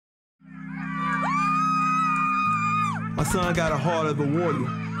My son got a heart of a warrior.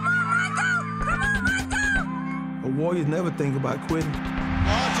 A warriors never think about quitting.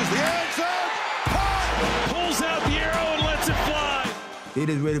 Launches the end zone. Pulls out the arrow and lets it fly. They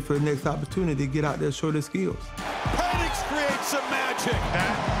just ready for the next opportunity to get out there and show their skills. Penix creates some magic.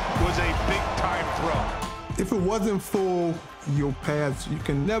 That was a big-time throw. If it wasn't for your past, you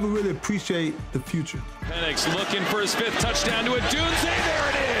can never really appreciate the future. Penix looking for his 5th touchdown to a Dunze. There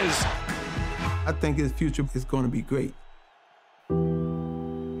it is. I think his future is going to be great.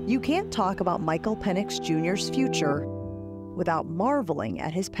 You can't talk about Michael Penix Jr.'s future without marveling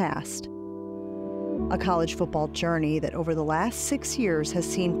at his past. A college football journey that over the last 6 years has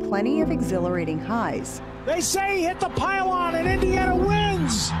seen plenty of exhilarating highs. They say he hit the pylon and Indiana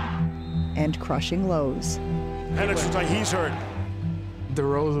wins! And crushing lows. Penix looks like he's hurt. The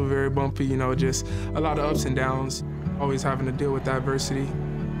roads were very bumpy, you know, just a lot of ups and downs, always having to deal with adversity.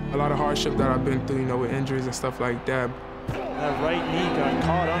 A lot of hardship that I've been through, you know, with injuries and stuff like that. That right knee got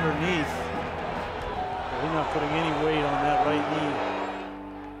caught underneath. We're not putting any weight on that right knee.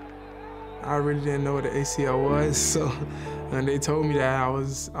 I really didn't know what the ACL was, so when they told me that, I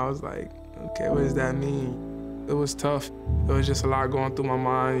was like, okay, what does that mean? It was tough. There was just a lot going through my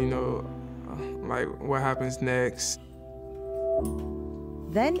mind, you know, like what happens next.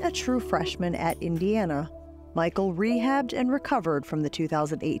 Then a true freshman at Indiana, Michael rehabbed and recovered from the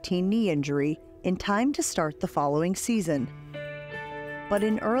 2018 knee injury in time to start the following season. But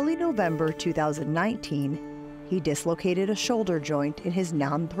in early November 2019, he dislocated a shoulder joint in his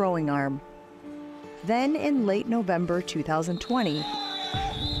non-throwing arm. Then in late November 2020,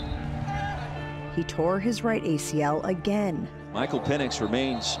 he tore his right ACL again. Michael Penix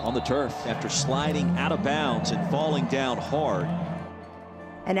remains on the turf after sliding out of bounds and falling down hard.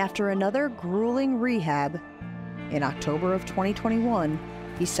 And after another grueling rehab, in October of 2021,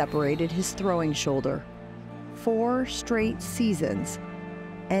 he separated his throwing shoulder. 4 straight seasons,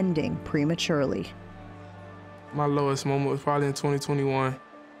 ending prematurely. My lowest moment was probably in 2021.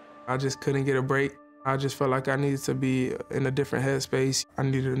 I just couldn't get a break. I just felt like I needed to be in a different headspace. I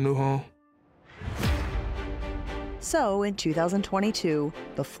needed a new home. So in 2022,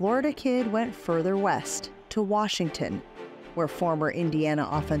 the Florida kid went further west to Washington, where former Indiana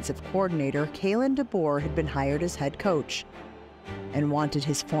offensive coordinator Kalen DeBoer had been hired as head coach and wanted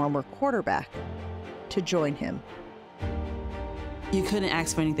his former quarterback to join him. You couldn't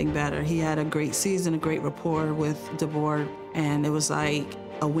ask for anything better. He had a great season, a great rapport with DeBoer, and it was like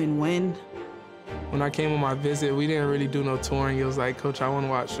a win-win. When I came on my visit, we didn't really do no touring. It was like, Coach, I want to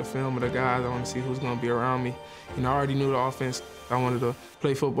watch the film of the guys. I want to see who's going to be around me. You know, I already knew the offense. I wanted to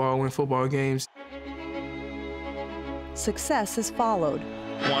play football, win football games. Success has followed.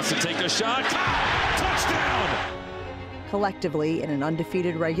 Wants to take a shot. Touchdown! Collectively in an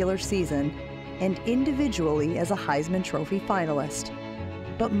undefeated regular season and individually as a Heisman Trophy finalist.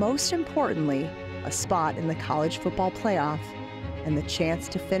 But most importantly, a spot in the college football playoff and the chance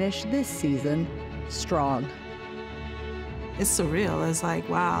to finish this season strong. It's surreal. It's like,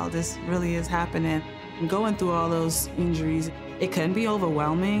 wow, this really is happening. And going through all those injuries, it can be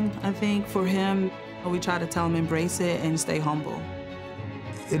overwhelming, I think, for him. We try to tell him embrace it and stay humble.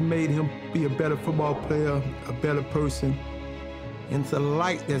 It made him be a better football player, a better person. And it's a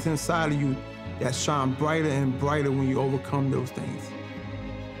light that's inside of you that shines brighter and brighter when you overcome those things.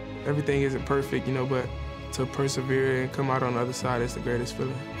 Everything isn't perfect, you know, but to persevere and come out on the other side is the greatest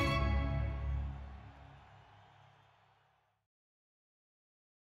feeling.